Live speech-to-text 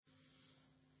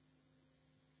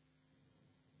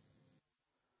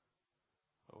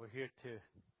We're here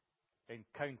to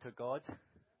encounter God.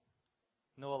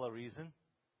 No other reason,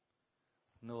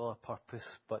 no other purpose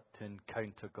but to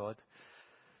encounter God.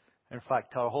 In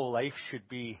fact, our whole life should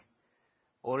be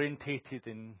orientated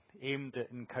and aimed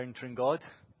at encountering God.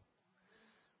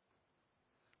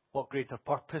 What greater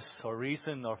purpose or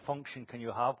reason or function can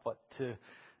you have but to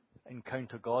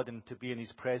encounter God and to be in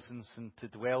His presence and to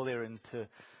dwell there and to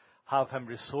have Him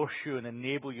resource you and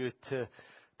enable you to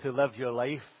live your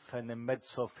life in the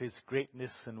midst of His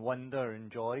greatness and wonder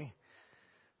and joy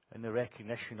and the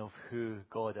recognition of who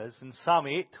God is. In Psalm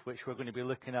 8, which we're going to be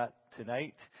looking at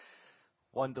tonight,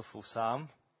 wonderful psalm,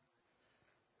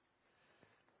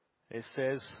 it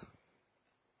says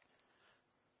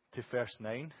to verse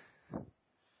 9,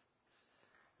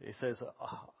 it says,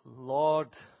 Lord,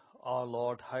 our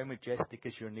Lord, how majestic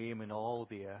is your name in all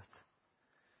the earth.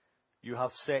 You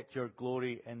have set your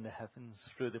glory in the heavens.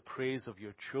 Through the praise of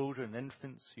your children and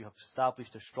infants, you have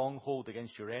established a stronghold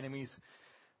against your enemies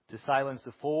to silence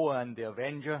the foe and the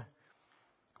avenger.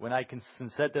 When I can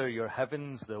consider your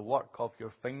heavens, the work of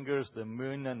your fingers, the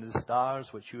moon and the stars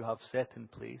which you have set in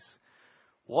place.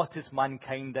 What is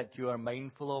mankind that you are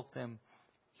mindful of them?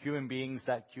 Human beings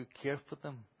that you care for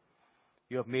them.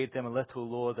 You have made them a little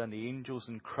lower than the angels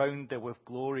and crowned them with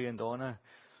glory and honor.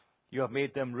 You have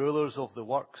made them rulers of the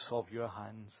works of your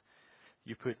hands.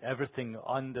 You put everything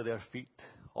under their feet,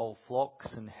 all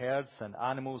flocks and herds and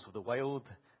animals of the wild,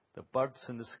 the birds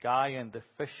in the sky and the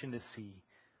fish in the sea,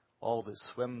 all that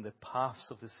swim the paths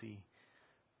of the sea.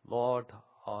 Lord,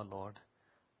 our Lord,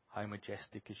 how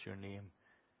majestic is your name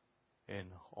in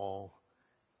all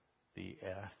the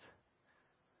earth.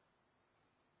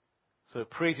 So it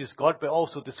praises God, but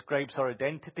also describes our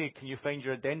identity. Can you find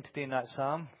your identity in that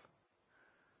psalm?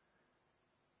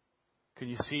 Can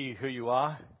you see who you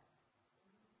are?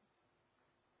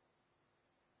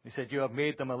 He said, you have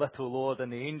made them a little lower than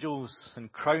the angels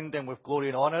and crowned them with glory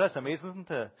and honor. That's amazing,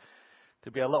 isn't it?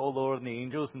 To be a little lower than the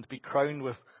angels and to be crowned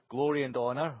with glory and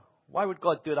honor. Why would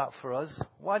God do that for us?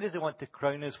 Why does He want to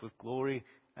crown us with glory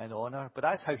and honor? But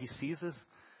that's how He sees us.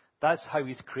 That's how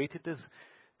He's created us.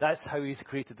 That's how He's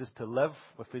created us to live,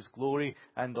 with His glory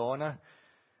and honor.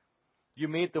 You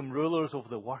made them rulers of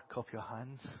the work of your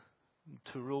hands,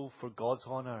 to rule for God's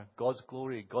honor, God's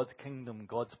glory, God's kingdom,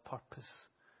 God's purpose.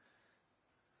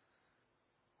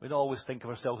 We don't always think of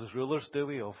ourselves as rulers, do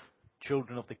we, of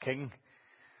children of the King?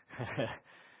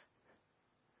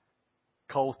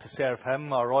 Called to serve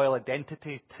Him, our royal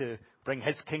identity, to bring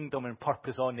His kingdom and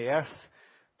purpose on the earth,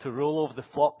 to rule over the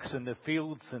flocks and the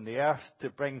fields and the earth, to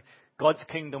bring God's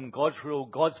kingdom, God's rule,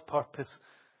 God's purpose,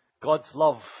 God's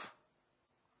love,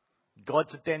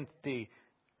 God's identity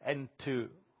into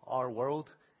our world.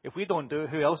 If we don't do it,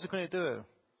 who else is going to do it?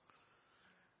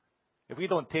 If we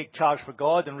don't take charge for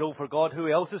God and rule for God, who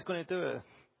else is going to do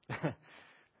it?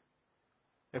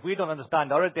 If we don't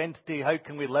understand our identity, how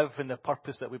can we live in the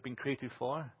purpose that we've been created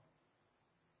for?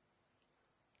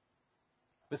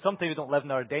 But sometimes we don't live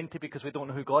in our identity because we don't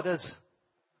know who God is.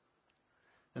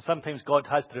 And sometimes God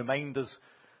has to remind us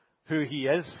who He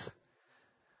is.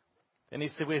 And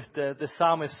the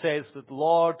psalmist says that,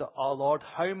 Lord, our Lord,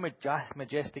 how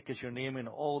majestic is your name in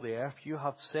all the earth. You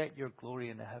have set your glory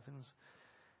in the heavens.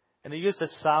 And they use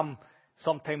this psalm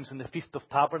sometimes in the Feast of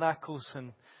Tabernacles.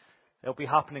 And it'll be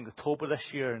happening in October this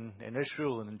year in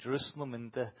Israel and in Jerusalem.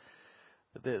 And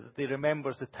they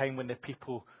remember the time when the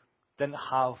people didn't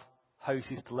have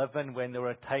houses to live in, when there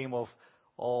were a time of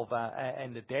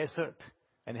in the desert.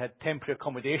 And they had temporary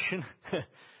accommodation.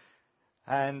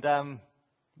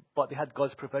 But they had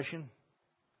God's provision.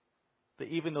 That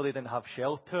even though they didn't have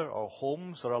shelter or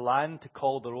homes or a land to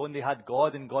call their own, they had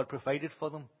God and God provided for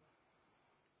them.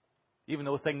 Even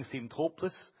though things seemed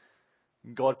hopeless,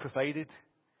 God provided.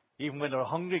 Even when they were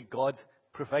hungry, God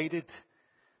provided.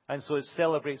 And so it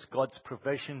celebrates God's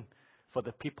provision for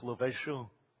the people of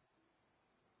Israel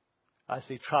as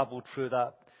they traveled through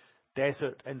that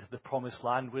desert into the promised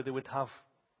land, where they would have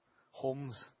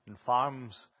homes and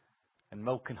farms and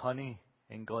milk and honey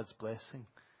in God's blessing.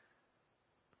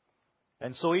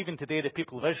 And so even today, the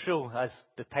people of Israel, as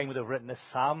the time would have written this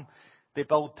psalm, they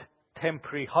build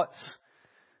temporary huts,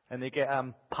 and they get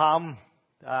palm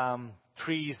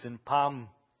trees and palm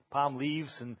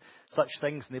leaves and such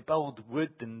things, and they build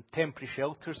wood and temporary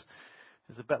shelters.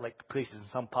 It's a bit like places in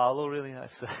São Paulo, really.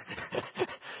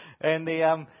 And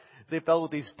they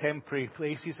build these temporary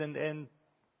places, and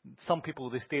some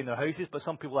people, they stay in their houses, but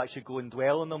some people actually go and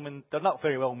dwell in them, and they're not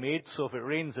very well made, so if it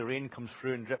rains, the rain comes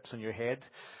through and drips on your head.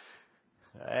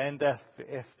 And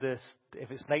if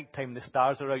it's night time, the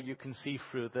stars are out, you can see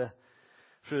through the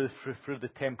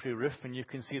temporary roof, and you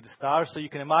can see the stars. So you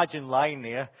can imagine lying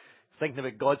there, thinking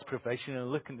about God's provision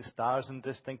and looking at the stars and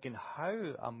just thinking, how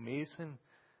amazing,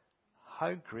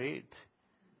 how great,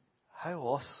 how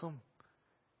awesome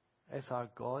is our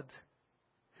God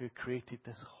who created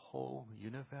this whole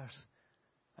universe.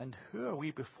 And who are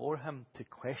we before him to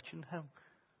question him?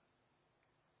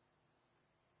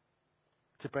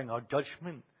 To bring our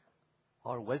judgment,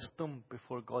 our wisdom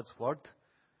before God's word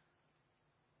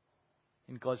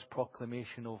in God's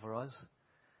proclamation over us.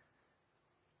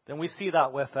 Then we see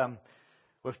that with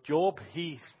Job.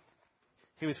 He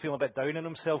was feeling a bit down on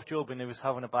himself, Job, and he was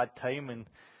having a bad time and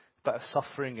a bit of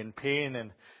suffering and pain,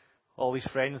 and all his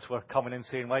friends were coming in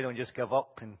saying, why don't you just give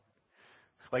up? And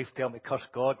his wife told him to curse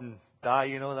God and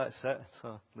die, that's it.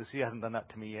 So Lucy hasn't done that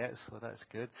to me yet, so that's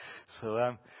good.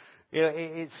 So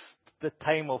it's the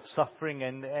time of suffering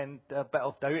and a bit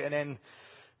of doubt, and then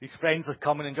these friends are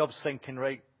coming and Job's thinking,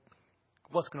 right,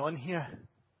 what's going on here?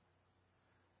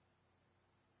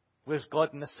 Where's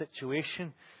God in this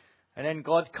situation? And then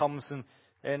God comes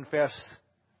in verse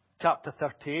chapter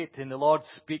 38, and the Lord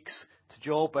speaks to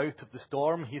Job out of the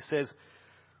storm. He says,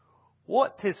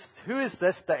 who is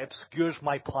this that obscures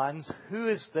my plans? Who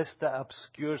is this that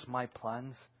obscures my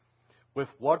plans with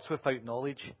words without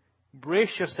knowledge?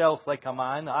 Brace yourself like a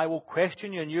man. I will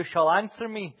question you, and you shall answer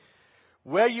me.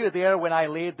 Were you there when I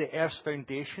laid the earth's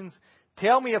foundations?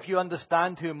 Tell me if you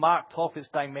understand who marked off its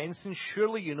dimensions.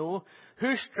 Surely you know.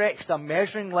 Who stretched a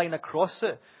measuring line across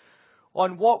it?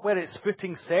 On what were its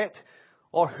footings set?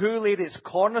 Or who laid its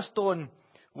cornerstone?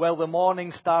 While the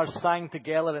morning stars sang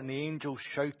together and the angels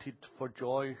shouted for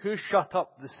joy. Who shut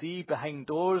up the sea behind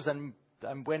doors and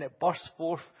when it burst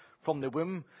forth from the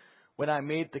womb? When I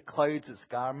made the clouds its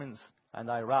garments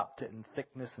and I wrapped it in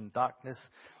thickness and darkness,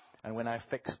 and when I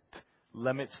fixed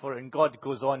limits for it. And God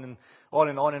goes on and on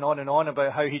and on and on and on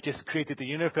about how he just created the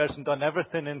universe and done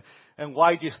everything. And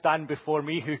why do you stand before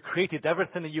me who created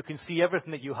everything, and you can see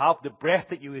everything that you have, the breath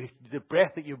that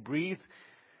you breathe,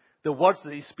 the words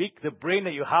that you speak, the brain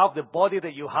that you have, the body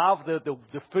that you have, the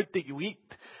food that you eat,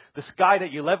 the sky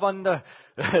that you live under,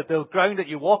 the ground that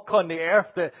you walk on, the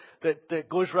earth that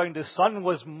goes round the sun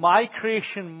was my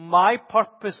creation, my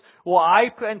purpose, what I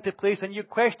put into place, and you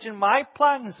question my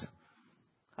plans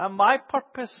and my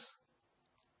purpose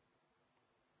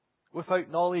without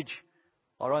knowledge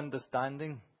or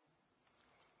understanding.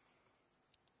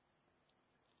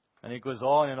 And he goes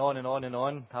on and on and on and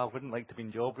on. I wouldn't like to be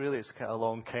in Job, really. It's kind of a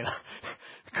long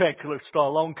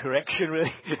long correction,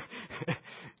 really.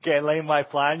 Get in line with my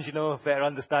plans, better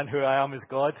understand who I am as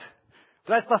God.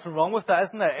 But there's nothing wrong with that,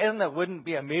 isn't it? Wouldn't it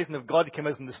be amazing if God came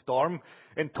us in the storm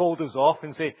and told us off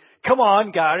and say, come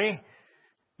on, Gary,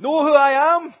 know who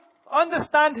I am.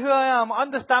 Understand who I am.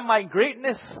 Understand my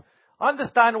greatness.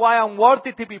 Understand why I'm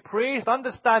worthy to be praised.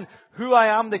 Understand who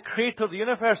I am, the creator of the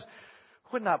universe.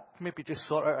 Wouldn't that maybe just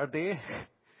sort out our day?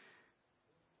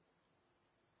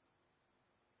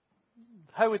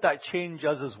 How would that change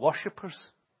us as worshippers?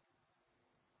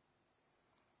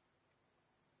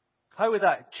 How would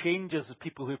that change us as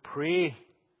people who pray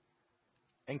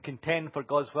and contend for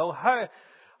God's will?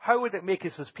 How would it make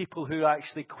us as people who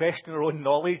actually question our own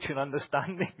knowledge and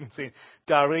understanding and say,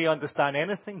 do I really understand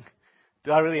anything?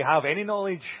 Do I really have any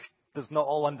knowledge? Does not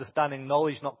all understanding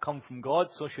knowledge not come from God?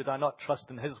 So should I not trust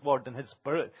in his word and his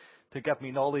spirit to give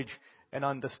me knowledge and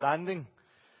understanding?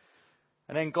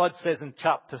 And then God says in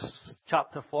chapter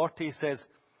 40, he says,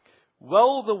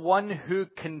 will the one who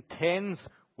contends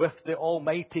with the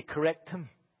Almighty correct him?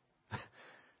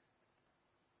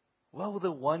 Will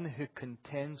the one who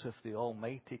contends with the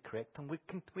Almighty correct him?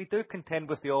 We do contend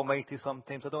with the Almighty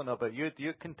sometimes. I don't know about you. Do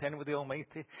you contend with the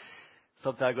Almighty?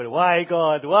 Sometimes I go, why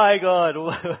God? Why God?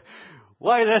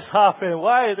 Why this happened?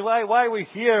 Why are we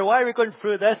here? Why are we going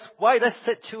through this? Why this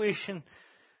situation?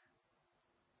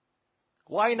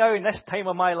 Why now in this time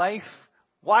of my life?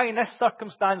 Why in this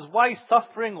circumstance? Why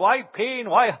suffering? Why pain?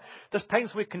 Why? There's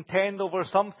times we contend over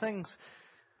some things.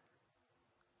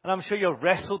 And I'm sure you've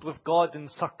wrestled with God in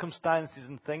circumstances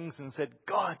and things and said,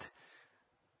 God.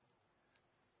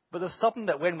 But there's something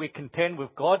that when we contend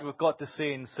with God, we've got to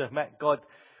say and submit, God,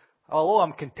 although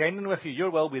I'm contending with you, your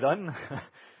will be done.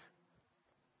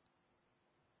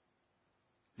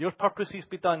 Your purposes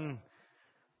be done.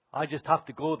 I just have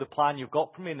to go the plan you've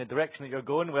got for me in the direction that you're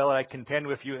going, whether I contend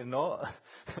with you or not.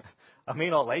 I may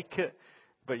not like it,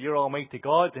 but you're Almighty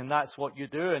God, and that's what you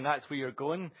do, and that's where you're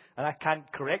going. And I can't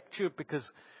correct you because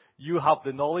you have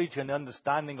the knowledge and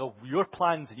understanding of your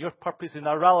plans and your purposes. And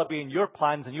I'd rather be in your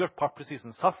plans and your purposes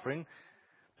and suffering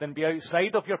than be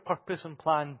outside of your purpose and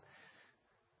plan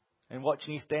and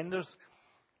watching EastEnders.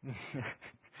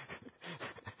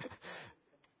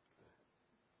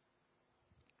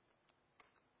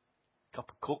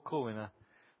 cup of cocoa and a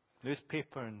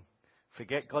newspaper and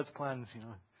forget God's plans,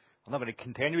 I'm not going to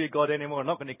contend with God anymore. I'm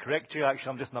not going to correct you.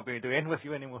 Actually, I'm just not going to do anything with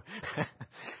you anymore.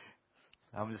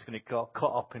 I'm just going to get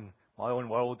caught up in my own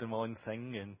world and my own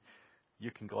thing, and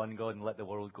you can go on, God, and let the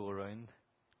world go around.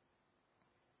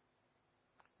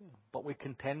 But we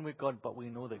contend with God, but we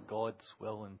know that God's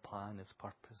will and plan is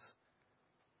purpose.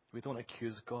 We don't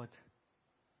accuse God.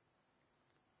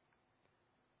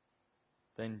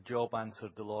 Then Job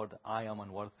answered the Lord, I am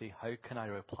unworthy. How can I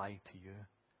reply to you?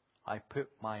 I put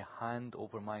my hand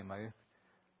over my mouth.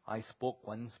 I spoke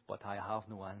once, but I have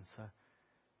no answer.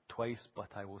 Twice, but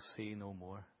I will say no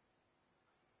more.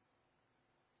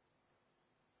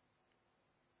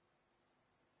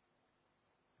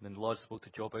 Then the Lord spoke to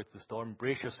Job out of the storm.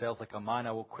 Brace yourself like a man.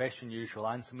 I will question you. You shall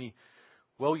answer me.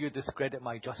 Will you discredit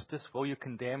my justice? Will you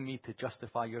condemn me to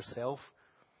justify yourself?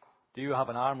 Do you have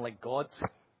an arm like God's?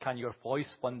 Can your voice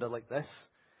thunder like this?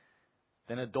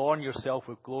 Then adorn yourself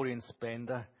with glory and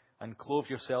splendor, and clothe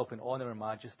yourself in honor and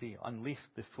majesty. Unleash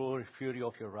the fury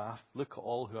of your wrath. Look at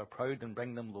all who are proud and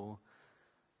bring them low.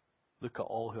 Look at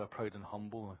all who are proud and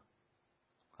humble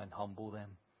them.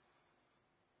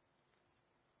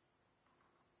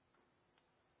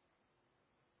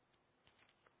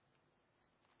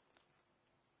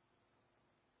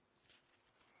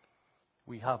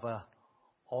 We have an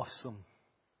awesome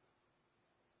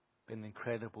and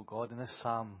incredible God, and this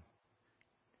psalm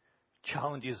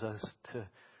challenges us to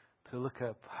look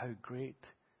at how great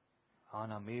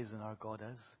and amazing our God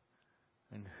is,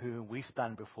 and who we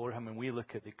stand before Him, and we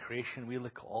look at the creation, we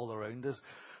look all around us,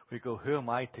 we go, who am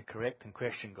I to correct and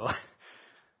question God?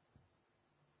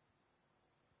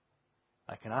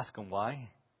 I can ask Him why,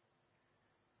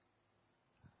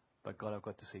 but God, I've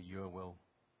got to say, your will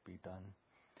be done.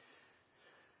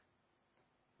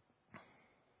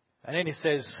 And then He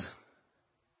says,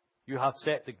 you have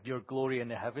set your glory in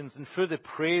the heavens, and through the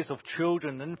praise of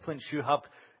children and infants you have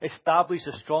established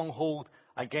a stronghold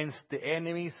against the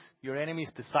enemies, your enemies,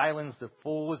 to silence the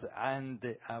foes and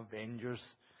the avengers.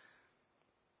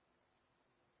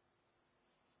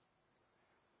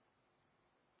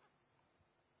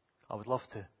 I would love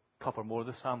to cover more of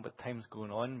the psalm, but time's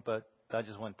going on. But I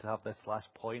just want to have this last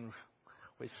point,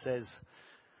 which says,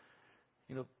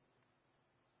 the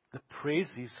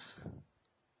praises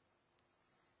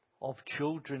of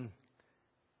children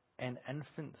and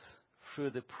infants.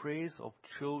 Through the praise of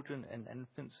children and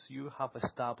infants, you have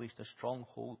established a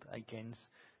stronghold against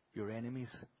your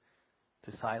enemies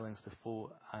to silence the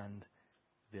foe and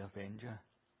the avenger.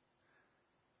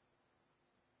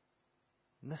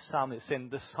 In this psalm, it's saying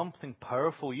there's something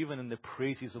powerful even in the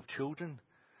praises of children.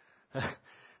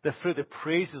 That through the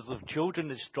praises of children,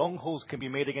 the strongholds can be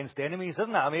made against enemies.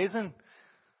 Isn't that amazing?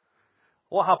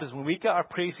 What happens when we get our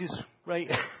praises right?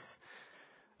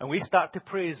 And we start to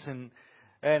praise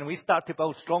and we start to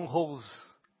build strongholds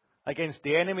against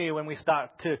the enemy, when we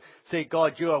start to say,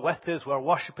 God, you are with us, we're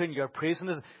worshipping, you're praising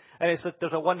us. And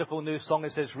there's a wonderful new song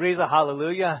that says, raise a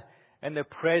hallelujah in the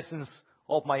presence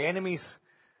of my enemies.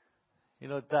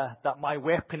 That my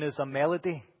weapon is a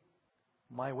melody.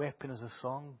 My weapon is a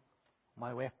song.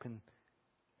 My weapon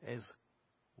is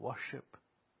worship.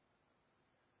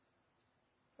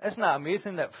 Isn't that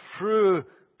amazing that through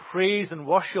praise and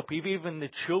worship, even the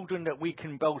children, that we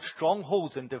can build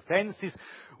strongholds and defenses.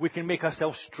 We can make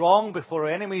ourselves strong before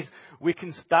our enemies. We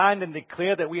can stand and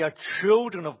declare that we are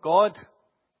children of God.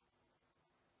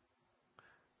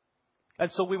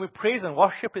 And so when we praise and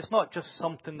worship, it's not just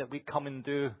something that we come and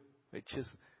do,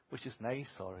 which is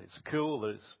nice, or it's cool,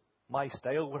 or it's my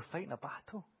style. We're fighting a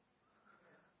battle.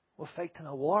 We're fighting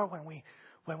a war.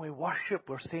 When we worship,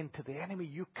 we're saying to the enemy,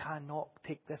 you cannot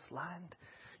take this land.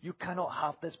 You cannot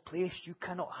have this place. You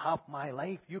cannot have my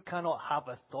life. You cannot have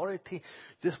authority.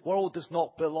 This world does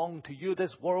not belong to you.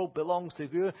 This world belongs to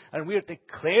you. And we're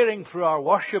declaring through our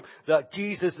worship that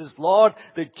Jesus is Lord,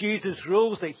 that Jesus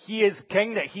rules, that He is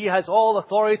King, that He has all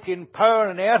authority and power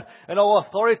on earth, and all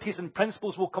authorities and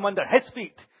principles will come under His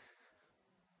feet.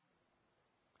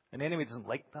 And the enemy doesn't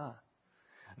like that.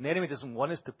 And the enemy doesn't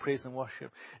want us to praise and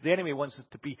worship. The enemy wants us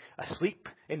to be asleep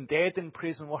and dead in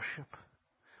praise and worship,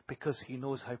 because he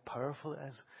knows how powerful it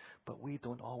is. But we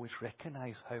don't always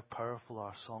recognize how powerful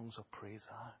our songs of praise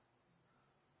are.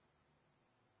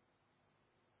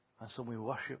 And so when we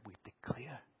worship, we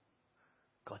declare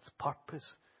God's purpose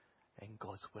and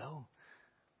God's will.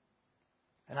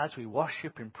 And as we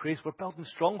worship and praise, we're building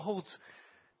strongholds.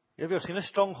 Have you ever seen a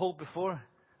stronghold before?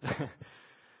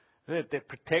 It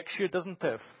protects you, doesn't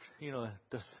it?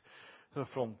 There's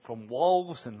from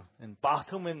walls and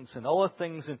battlements and other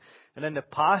things. And in the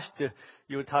past,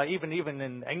 you would have, even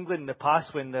in England in the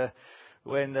past, when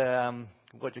when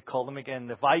what do you call them again?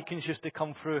 The Vikings used to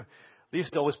come through. They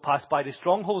used to always pass by the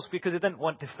strongholds because they didn't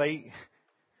want to fight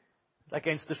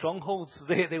against the strongholds.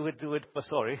 They would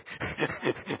sorry.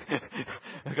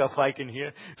 I got a Viking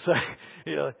here. So,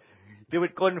 you know, they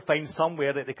would go and find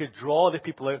somewhere that they could draw the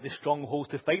people out of the strongholds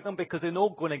to fight them, because they know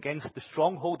going against the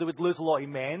stronghold they would lose a lot of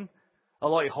men, a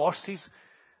lot of horses,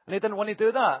 and they didn't want to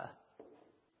do that.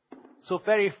 So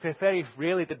very, very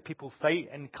rarely did people fight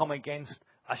and come against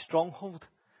a stronghold.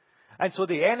 And so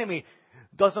the enemy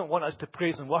doesn't want us to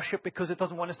praise and worship because it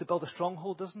doesn't want us to build a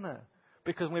stronghold, doesn't it?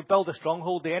 Because when we build a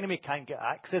stronghold, the enemy can't get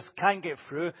access, can't get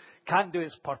through, can't do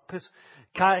its purpose,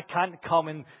 can't come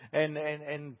and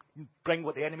bring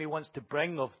what the enemy wants to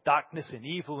bring of darkness and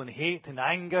evil and hate and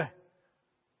anger.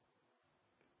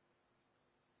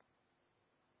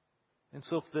 And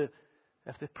so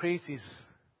if the praises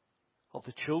of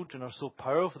the children are so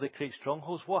powerful, they create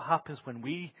strongholds, what happens when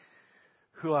we,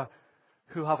 who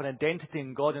have an identity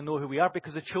in God and know who we are,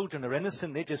 because the children are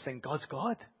innocent, they just think God's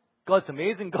God. God's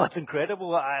amazing. God's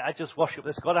incredible. I just worship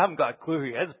this God. I haven't got a clue who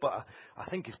he is, but I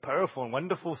think he's powerful and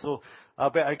wonderful, so I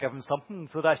better give him something.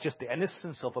 So that's just the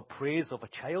innocence of a praise of a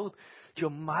child. Do you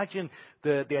imagine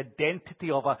the identity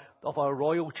of a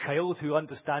royal child who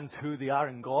understands who they are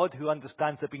in God, who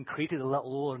understands they've been created a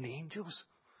little lower than angels?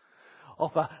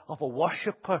 Of a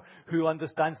worshipper who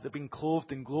understands they've been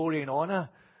clothed in glory and honor.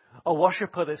 A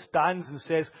worshipper that stands and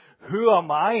says, who am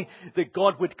I that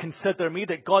God would consider me,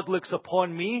 that God looks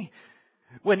upon me?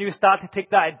 When you start to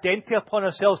take that identity upon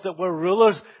ourselves, that we're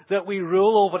rulers, that we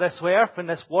rule over this earth and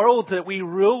this world, that we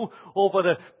rule over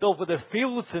the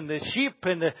fields and the sheep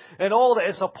and all that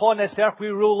is upon this earth, we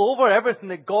rule over everything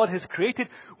that God has created.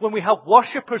 When we have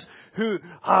worshippers who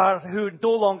no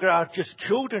longer are just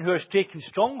children who are taking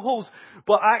strongholds,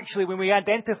 but actually when we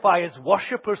identify as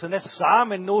worshippers in this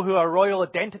psalm and know who our royal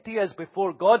identity is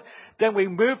before God, then we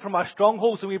move from our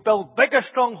strongholds and we build bigger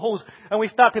strongholds, and we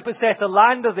start to possess the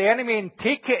land of the enemy and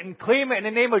take it and claim it in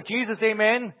the name of Jesus.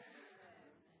 Amen.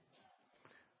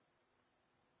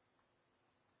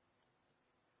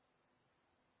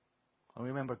 And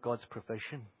remember God's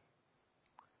provision.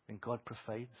 And God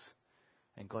provides.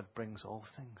 And God brings all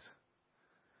things.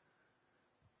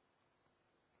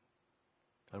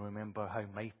 And remember how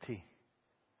mighty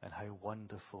and how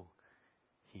wonderful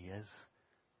he is.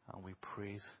 And we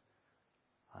praise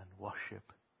and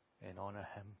worship and honor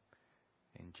him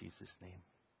in Jesus' name.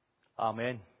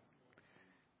 Amen.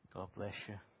 God bless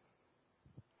you.